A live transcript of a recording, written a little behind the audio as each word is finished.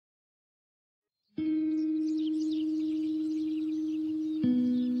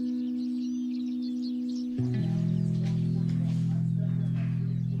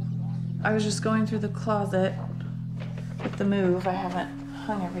I was just going through the closet with the move. I haven't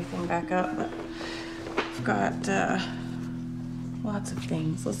hung everything back up, but I've got lots of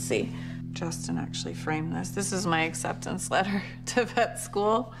things. Let's see. Justin actually framed this. This is my acceptance letter to vet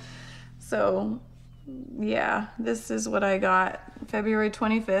school. So, yeah, this is what I got February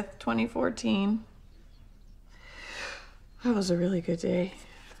 25th, 2014. That was a really good day.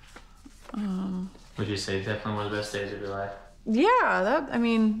 Would you say definitely one of the best days of your life? Yeah, I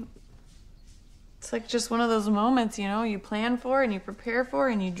mean, it's like just one of those moments, you know, you plan for and you prepare for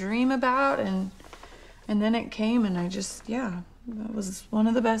and you dream about, and then it came, and I just, yeah, that was one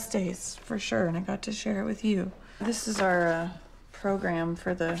of the best days for sure, and I got to share it with you. This is our program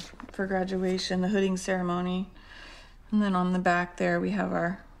for graduation, the hooding ceremony, and then on the back there we have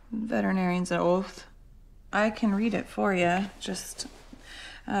our veterinarian's oath. I can read it for you, just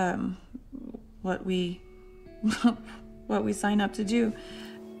what we sign up to do.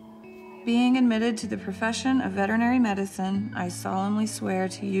 Being admitted to the profession of veterinary medicine, I solemnly swear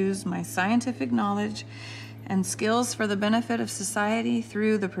to use my scientific knowledge and skills for the benefit of society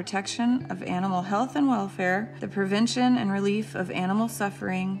through the protection of animal health and welfare, the prevention and relief of animal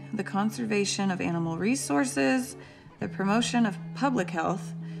suffering, the conservation of animal resources, the promotion of public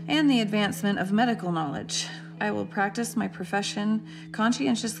health, and the advancement of medical knowledge. I will practice my profession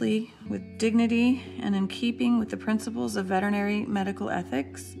conscientiously, with dignity, and in keeping with the principles of veterinary medical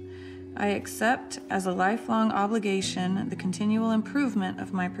ethics. I accept as a lifelong obligation the continual improvement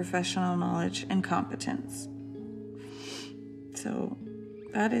of my professional knowledge and competence. So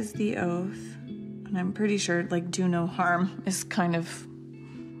that is the oath. And I'm pretty sure, like, do no harm is kind of,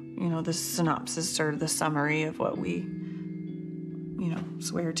 you know, the synopsis or the summary of what we, you know,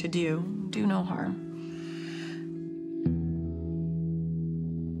 swear to do. Do no harm.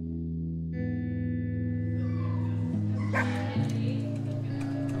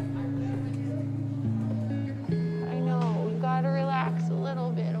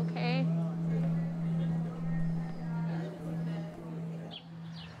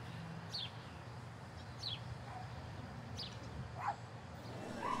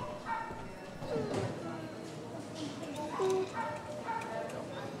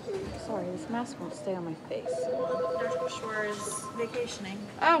 This mask won't stay on my face. Dr. Shore is vacationing.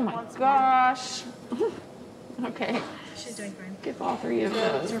 Oh my gosh. Okay. She's doing fine. Give all three of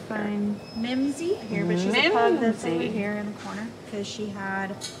those. Those are fine. Mimsy here, but she's a pug that's over here in the corner because she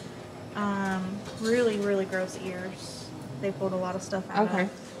had really, really gross ears. They pulled a lot of stuff out of.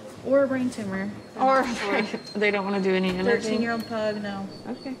 Or a brain tumor. Or they don't want to do any energy. 13-year-old pug, no.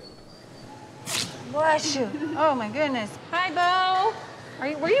 Okay. Bless you. Oh my goodness. Hi, Bo.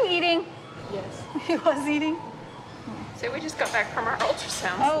 Were you eating? Yes. He was eating? So we just got back from our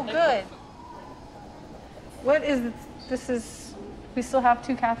ultrasound. Oh, good. What is this? We still have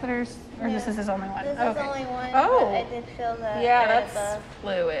 2 catheters? Or Yeah. This is his only one? This is only one, Oh. but I did feel the Yeah, area that's above.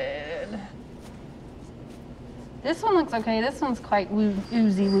 fluid. This one looks okay. This one's quite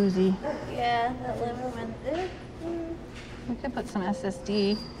oozy woozy. Yeah, that liver went. We could put some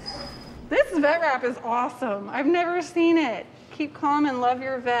SSD. This vet wrap is awesome. I've never seen it. Keep calm and love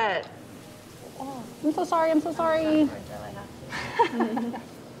your vet. Oh, I'm so sorry. I'm so sorry.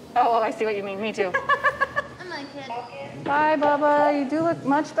 Oh, I see what you mean. Me too. I'm not kidding. Bye, Bubba. You do look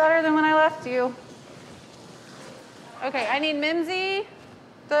much better than when I left you. Okay, I need Mimsy,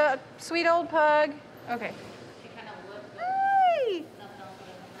 the sweet old pug. Okay. Hi.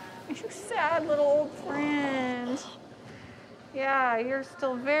 You sad little old friend. Yeah, you're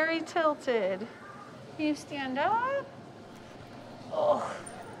still very tilted. Can you stand up? Oh.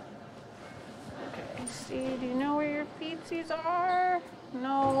 Okay, see, do you know where your feetsies are?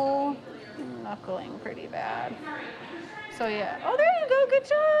 No. Knuckling pretty bad. So yeah. Oh, there you go, good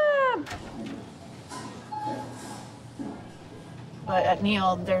job. But at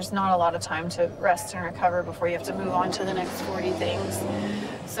Neil, there's not a lot of time to rest and recover before you have to move on to the next 40 things.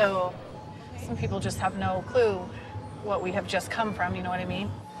 So some people just have no clue what we have just come from, you know what I mean?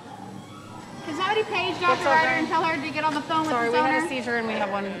 Can somebody page Dr. Ryder and tell her to get on the phone with Sorry, his we owner? had a seizure and we have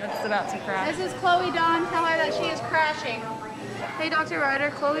one that's about to crash. This is Chloe Dawn. Tell her that she is crashing. Hey, Dr.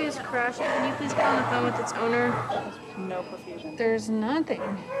 Ryder, Chloe is crashing. Can you please get on the phone with its owner? No perfusion. There's nothing.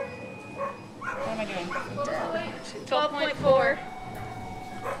 What am I doing? 12.4.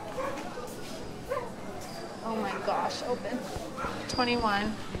 Oh my gosh, open.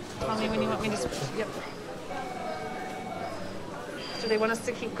 21. Tell me when you want me to switch. Yep. Do they want us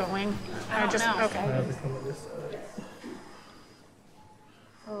to keep going? I don't know. Okay.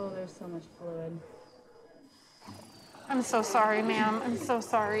 Oh, there's so much fluid. I'm so sorry, ma'am. I'm so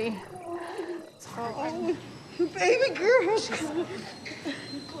sorry. Oh, baby girl.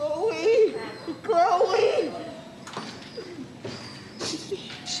 Chloe!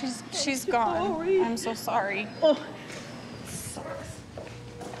 She's gone. Chloe. I'm so sorry. Oh. Sucks.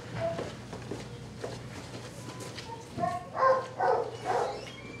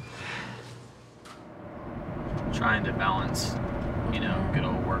 Trying to balance, you know, good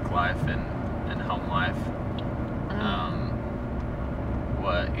old work life and home life.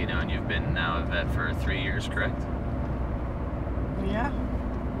 What, you know, and you've been now a vet for 3 years, correct? Yeah.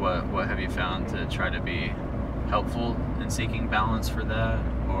 What have you found to try to be helpful in seeking balance for that,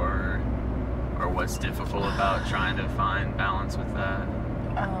 or what's difficult about trying to find balance with that?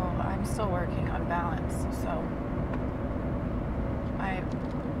 Oh, I'm still working on balance, so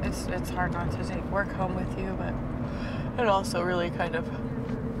it's hard not to take work home with you, but it also really kind of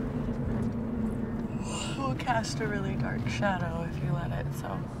will cast a really dark shadow if you let it.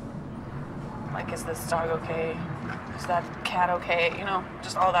 So, like, is this dog okay? Is that cat okay? You know,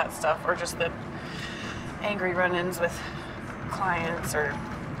 just all that stuff, or just the angry run-ins with clients, or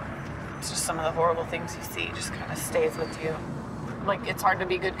just some of the horrible things you see just kind of stays with you. Like, it's hard to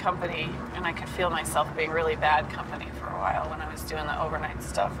be good company, and I could feel myself being really bad company for a while when I was doing the overnight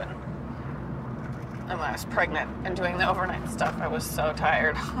stuff, and when I was pregnant and doing the overnight stuff, I was so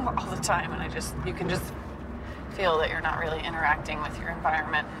tired all the time, and you can just feel that you're not really interacting with your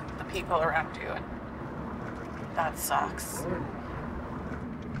environment, the people around you, and that sucks.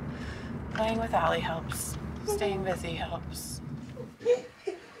 Playing with Allie helps. Staying busy helps.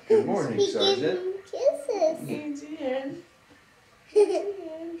 Good morning, Sergeant. Kisses.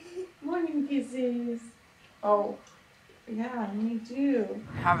 Morning kisses. Oh, yeah, me too.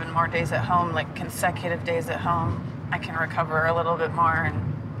 Having more days at home, like consecutive days at home, I can recover a little bit more,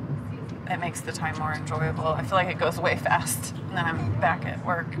 and it makes the time more enjoyable. I feel like it goes way fast, and then I'm back at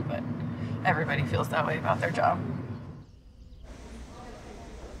work, but everybody feels that way about their job.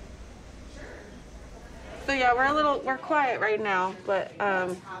 So yeah, we're quiet right now, but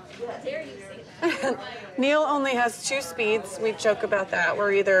Neil only has 2 speeds. We joke about that.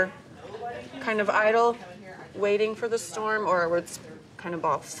 We're either kind of idle, waiting for the storm, or we're kind of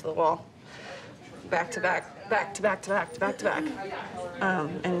balls to the wall. Back to back, back to back to back to back to back.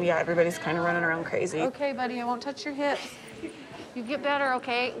 And yeah, everybody's kind of running around crazy. Okay, buddy, I won't touch your hips. You get better,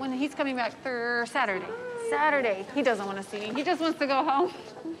 okay? When he's coming back Saturday. Saturday. He doesn't want to see me. He just wants to go home.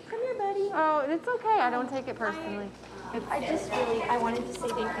 Come here, buddy. Oh, it's okay. I don't take it personally. I wanted to say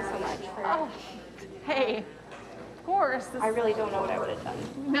thank you so much for... Oh, hey, of course. I really don't know what I would have done.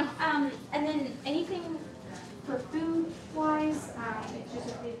 No. And then anything for food-wise, it's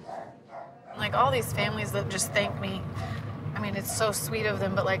just Like, all these families that just thank me, I mean, it's so sweet of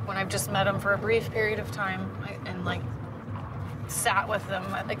them, but like when I've just met them for a brief period of time and like sat with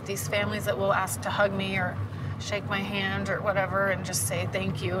them, like these families that will ask to hug me or shake my hand or whatever and just say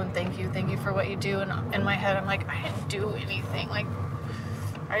thank you and thank you for what you do. And in my head, I'm like, I didn't do anything. Like,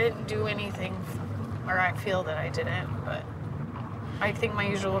 I didn't do anything, or I feel that I didn't, but I think my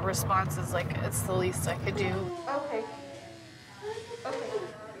usual response is like, it's the least I could do. Okay.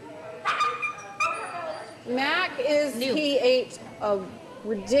 Mac he ate a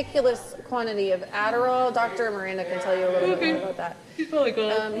ridiculous quantity of Adderall. Dr. Miranda can tell you a little bit more about that. He's probably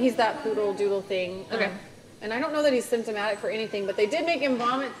good. He's that poodle doodle thing. Okay. And I don't know that he's symptomatic for anything, but they did make him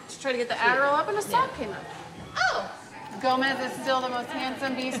vomit to try to get the Adderall up, and a sock came up. Oh! Gomez is still the most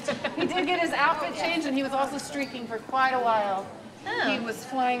handsome beast. He did get his outfit changed, and he was also streaking for quite a while. Oh. He was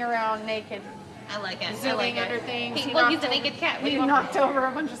flying around naked. I like it. Zooming under things. He's a naked cat. He knocked over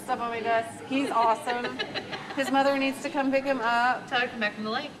a bunch of stuff on my desk. He's awesome. His mother needs to come pick him up. Tell her to come back from the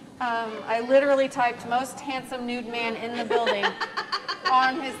lake. I literally typed most handsome nude man in the building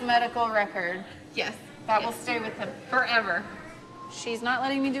on his medical record. Yes. That will stay with him forever. She's not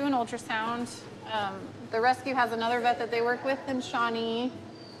letting me do an ultrasound. The rescue has another vet that they work with in Shawnee,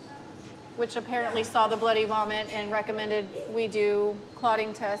 which apparently saw the bloody vomit and recommended we do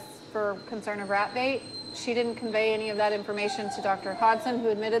clotting tests for concern of rat bait. She didn't convey any of that information to Dr. Hodson, who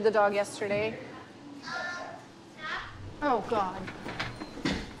admitted the dog yesterday. Oh, God.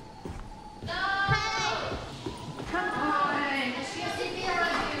 Come on. She's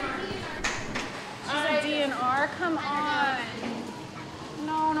a DNR? Come on.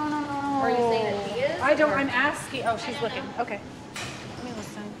 No. Are you saying that he is? I don't, I'm asking. Oh, she's looking. Okay. Let me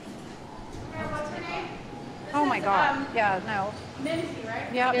listen. Oh my God. Yeah, no. Lindsay,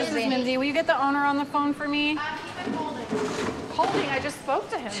 right? Yeah, this is Lindsay. Will you get the owner on the phone for me? He's been holding. Holding, I just spoke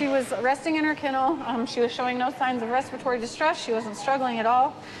to him. She was resting in her kennel. She was showing no signs of respiratory distress. She wasn't struggling at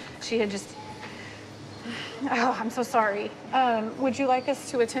all. She had just, oh, I'm so sorry. Would you like us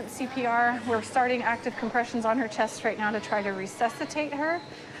to attempt CPR? We're starting active compressions on her chest right now to try to resuscitate her.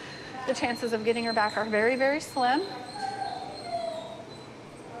 the chances of getting her back are very, very slim.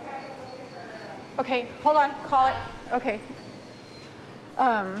 Okay, hold on, call it. Okay.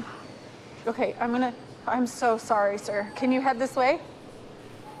 Okay, I'm so sorry, sir. Can you head this way?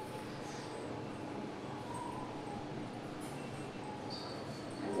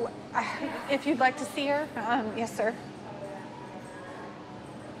 If you'd like to see her, yes, sir.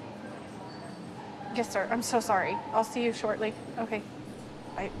 Yes, sir. I'm so sorry. I'll see you shortly. Okay.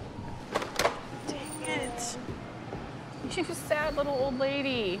 Bye. Dang it. You sad little old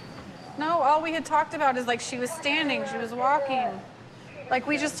lady. No, all we had talked about is like she was standing, she was walking. Like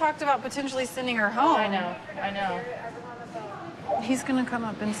we just talked about potentially sending her home. I know. He's gonna come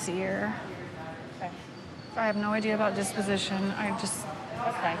up and see her. Okay. I have no idea about disposition.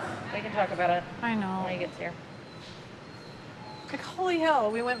 That's fine. We can talk about it. I know. When he gets here. Like, holy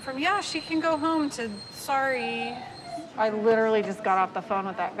hell, we went from, yeah, she can go home to, sorry. I literally just got off the phone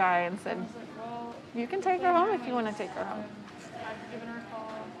with that guy and said, you can take her home if you want to take her home. I've given her a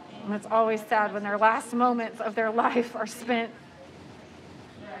call. And it's always sad when their last moments of their life are spent,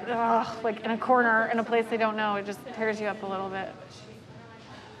 like in a corner, in a place they don't know. It just tears you up a little bit.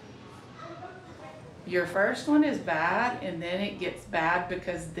 Your first one is bad, and then it gets bad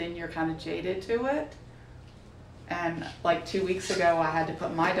because then you're kind of jaded to it. And like 2 weeks ago, I had to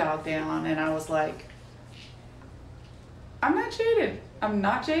put my dog down, and I was like, I'm not jaded. I'm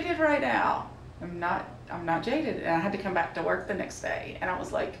not jaded right now. I'm not jaded. And I had to come back to work the next day, and I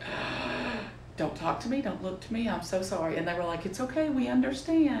was like, don't talk to me, don't look to me, I'm so sorry. And they were like, it's okay, we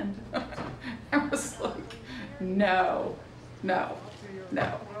understand. I was like, no.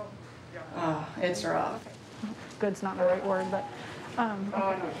 It's rough. Good's not the right word, but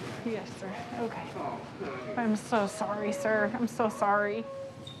okay. Yes, sir. Okay. I'm so sorry, sir. I'm so sorry.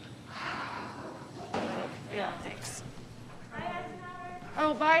 Yeah, thanks.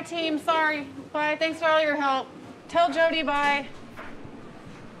 Oh, bye, team. Sorry. Bye. Thanks for all your help. Tell Jody bye.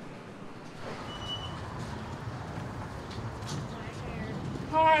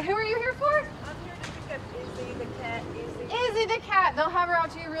 Hi. Who are you here for? I'm here to pick up Izzy the cat. Izzy the cat. They'll have her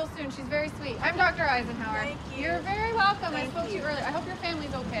out to you real soon. She's very sweet. I'm Dr. Eisenhour. Thank you. You're very welcome. Thank I spoke to you earlier. I hope your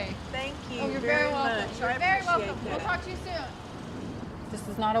family's okay. Thank you. Oh, you're very welcome. much. You're I very appreciate welcome. that. We'll talk to you soon. This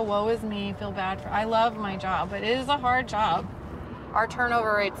is not a woe is me, feel bad for. I love my job, but it is a hard job. Our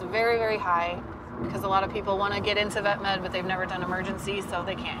turnover rate's very, very high because a lot of people want to get into vet med, but they've never done emergency, so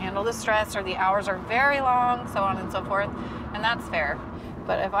they can't handle the stress, or the hours are very long, so on and so forth, and that's fair.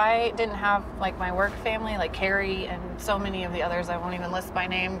 But if I didn't have like my work family, like Carrie and so many of the others, I won't even list by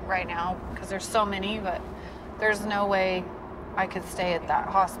name right now because there's so many, but there's no way I could stay at that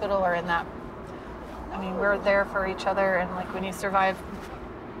hospital or in that. I mean, we're there for each other, and like when you survive,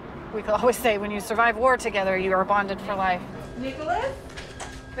 we could always say when you survive war together, you are bonded for life. Nicholas?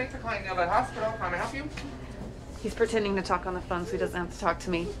 Thanks for calling Donnelly Hospital. Can I help you? He's pretending to talk on the phone so he doesn't have to talk to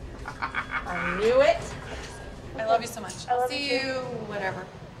me. I knew it. I love you so much. I love See you, whatever.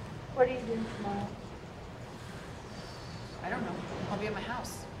 What are you doing tomorrow? I don't know. I'll be at my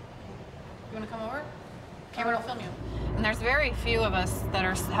house. You want to come over? Cameron will film you. And there's very few of us that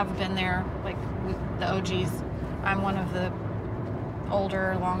have been there, like the OGs. I'm one of the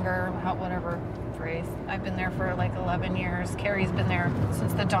older, longer, whatever phrase. I've been there for like 11 years. Carrie's been there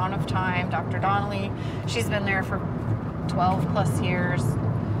since the dawn of time. Dr. Donnelly, she's been there for 12 plus years.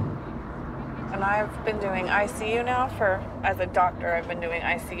 And I've been doing ICU now as a doctor, I've been doing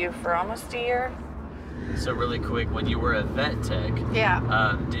ICU for almost a year. So really quick, when you were a vet tech,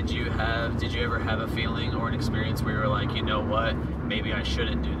 yeah, did you ever have a feeling or an experience where you were like, you know what, maybe I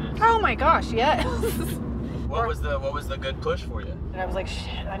shouldn't do this? Oh my gosh, yes. What was the good push for you? And I was like,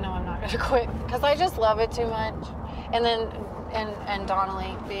 shit, I know I'm not gonna quit because I just love it too much. And then and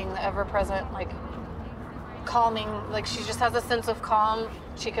Donnelly being the ever-present, like calming, like she just has a sense of calm.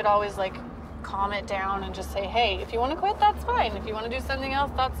 She could always like calm it down and just say, hey, if you want to quit, that's fine. If you want to do something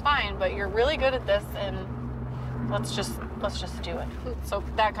else, that's fine. But you're really good at this, and let's just do it. So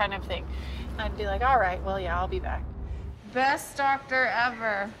that kind of thing. And I'd be like, all right, well, yeah, I'll be back. Best doctor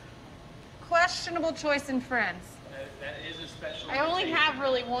ever. Questionable choice in friends. That is a special. I only have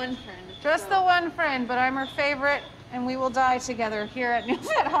really one friend. Just the one friend, but I'm her favorite, and we will die together here at New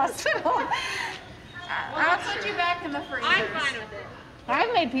Vet Hospital. I'll put you back in the freezer. I'm fine with it.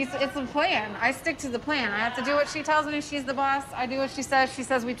 I've made peace. It's a plan. I stick to the plan. I have to do what she tells me. She's the boss. I do what she says. She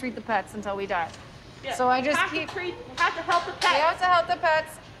says we treat the pets until we die. Yeah. So I just have to help the pets. We have to help the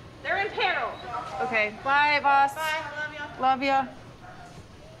pets. They're in peril. Okay. Bye, boss. Bye. I love you. Love ya.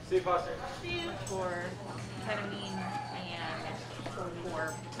 See you, Foster. See you. For ketamine and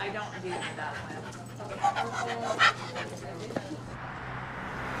for I don't do that one.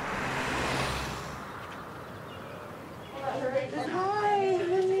 Hi,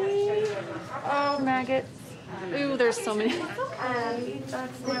 honey. Oh, maggots. Ooh, there's so many.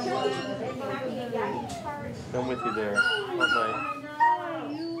 I'm with you there. Bye-bye.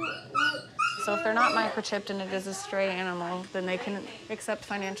 So if they're not microchipped and it is a stray animal, then they can accept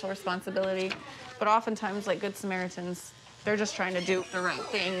financial responsibility. But oftentimes, like Good Samaritans, they're just trying to do the right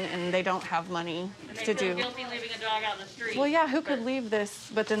thing and they don't have money to do. Guilty leaving a dog out in the street. Well, yeah, who could leave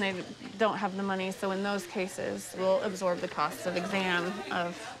this, but then they don't have the money. So in those cases, we'll absorb the costs of exam,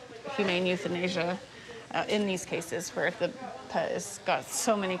 of humane euthanasia, in these cases where if the pet has got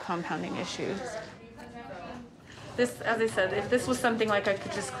so many compounding issues. This, as I said, if this was something like I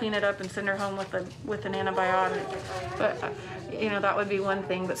could just clean it up and send her home with an antibiotic, but you know, that would be one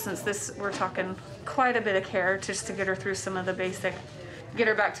thing. But since this, we're talking quite a bit of care just to get her through some of the basic, get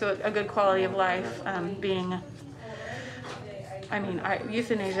her back to a good quality of life.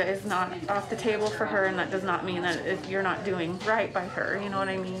 Euthanasia is not off the table for her, and that does not mean that if you're not doing right by her, you know what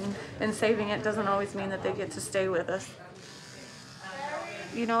I mean? And saving it doesn't always mean that they get to stay with us.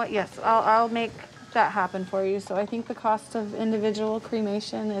 You know what? Yes, I'll make that happen for you. So I think the cost of individual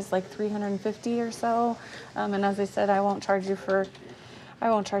cremation is like $350 or so. And as I said, I won't charge you for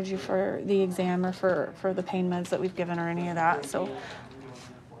the exam or for the pain meds that we've given or any of that. So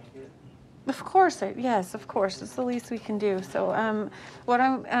of course, yes, of course, it's the least we can do. So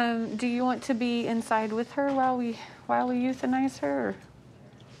do you want to be inside with her while we euthanize her?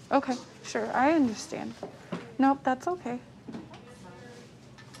 Or? Okay, sure, I understand. Nope, that's okay.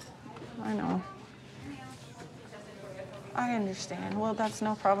 I know. I understand. Well, that's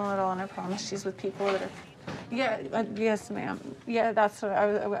no problem at all, and I promise she's with people that are. Yeah, yes, ma'am. Yeah, that's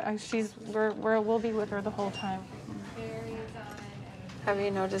what we'll be with her the whole time. Have you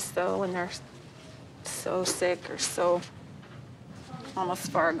noticed though, when they're so sick or so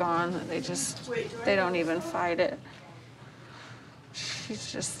almost far gone that they don't even fight it?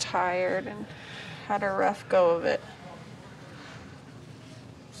 She's just tired and had a rough go of it.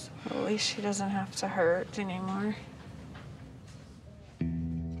 So at least she doesn't have to hurt anymore.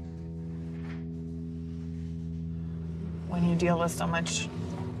 When you deal with so much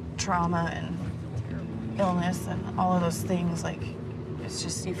trauma and illness and all of those things, like, it's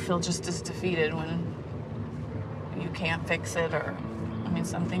just, you feel just as defeated when you can't fix it, or, I mean,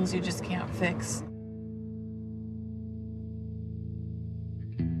 some things you just can't fix.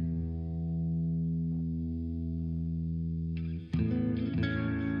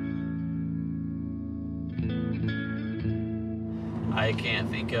 I can't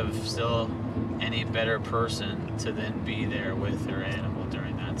think of still any better person to then be there with their animal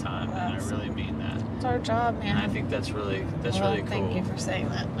during that time, and I really mean that. It's our job, man. And I think that's really cool. Thank you for saying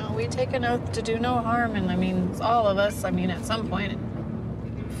that. No, we take an oath to do no harm, and I mean, it's all of us, I mean, at some point,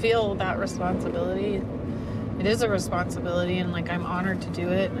 feel that responsibility. It is a responsibility, and like, I'm honored to do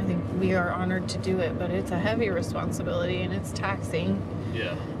it. I think we are honored to do it, but it's a heavy responsibility, and it's taxing.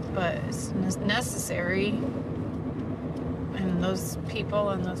 Yeah. But it's necessary. And those people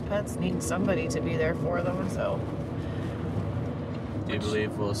and those pets need somebody to be there for them, so. Do you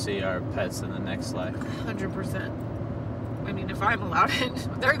believe we'll see our pets in the next life? 100%. I mean, if I'm allowed in,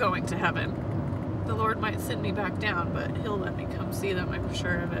 they're going to heaven. The Lord might send me back down, but He'll let me come see them, I'm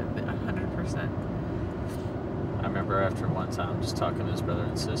sure of it, 100%. I remember after one time just talking to his brother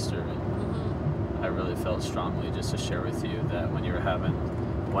and sister, and I really felt strongly just to share with you that when you were having,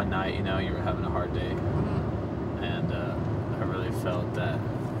 one night, you know, you were having a hard day, and I really felt that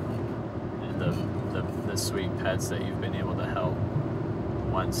the sweet pets that you've been able to help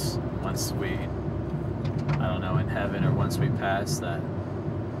once we, I don't know, in heaven, or once we pass, that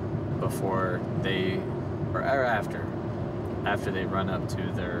before they, or after they run up to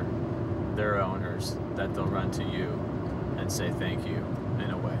their owners, that they'll run to you and say thank you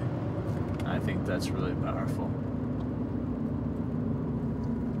in a way. And I think that's really powerful.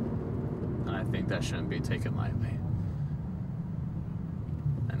 And I think that shouldn't be taken lightly.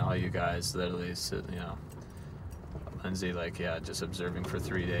 And all you guys literally sit, you know, Lindsay, like, yeah, just observing for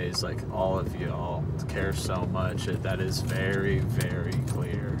 3 days, like, all of you all care so much. That is very, very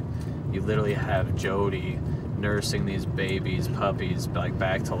clear. You literally have Jody nursing these babies, puppies, like,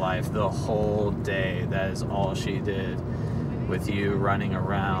 back to life the whole day. That is all she did, with you running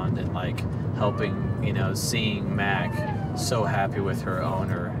around and, like, helping, you know, seeing Mac so happy with her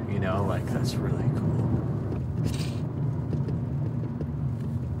owner, you know, like, that's really cool.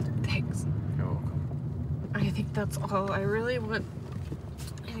 Thanks. You're welcome. I think that's all I really want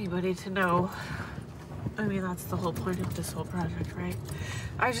anybody to know. I mean, that's the whole point of this whole project, right?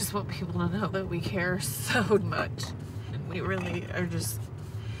 I just want people to know that we care so much. And we really are just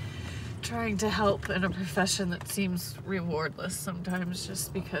trying to help in a profession that seems rewardless sometimes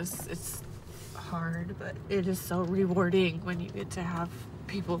just because it's hard, but it is so rewarding when you get to have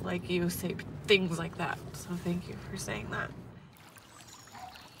people like you say things like that. So thank you for saying that.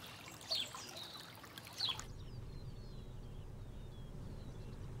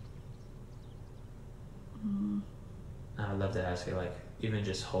 I'd love to ask you, like, even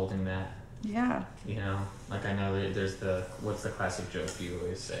just holding that. Yeah. You know, like I know there's what's the classic joke you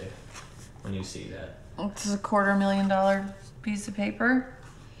always say when you see that? It's a $250,000 piece of paper.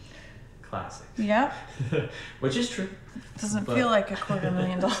 Classic. Yep. Which is true. Doesn't feel like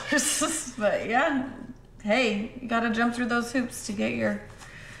 $250,000, but yeah. Hey, you gotta jump through those hoops to get your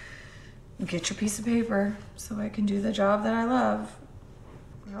piece of paper so I can do the job that I love.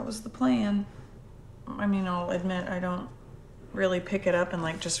 That was the plan. I mean, I'll admit I don't really pick it up and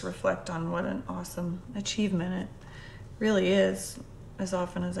like just reflect on what an awesome achievement it really is as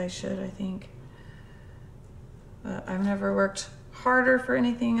often as I should, I think. But I've never worked harder for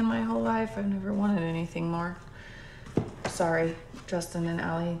anything in my whole life. I've never wanted anything more. Sorry, Justin and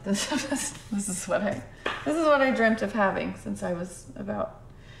Allie. This is what I dreamt of having since I was about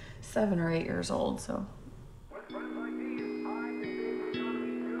 7 or 8 years old, so.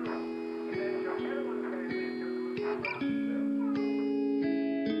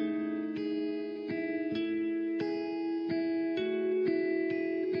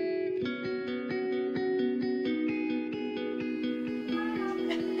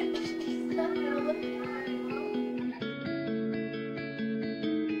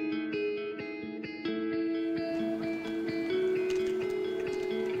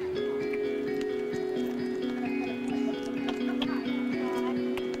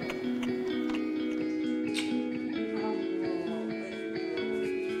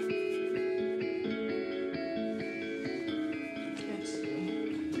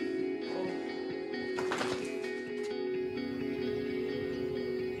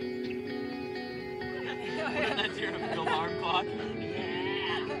 That's your alarm clock.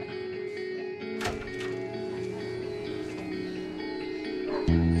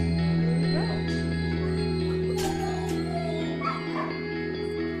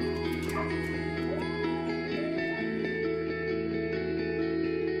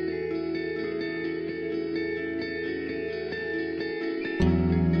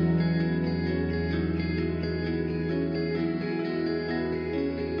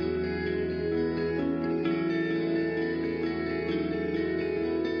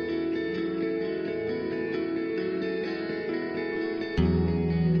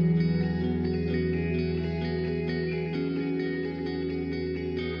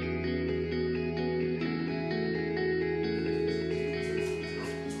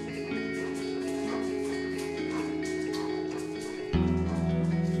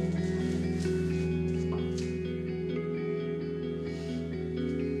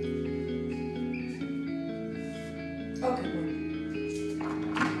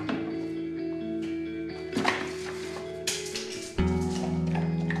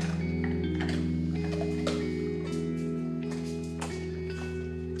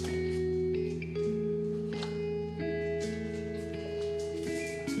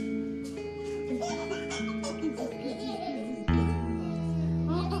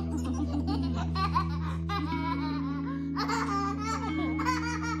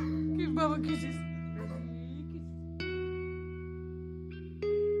 Give Bubba kisses.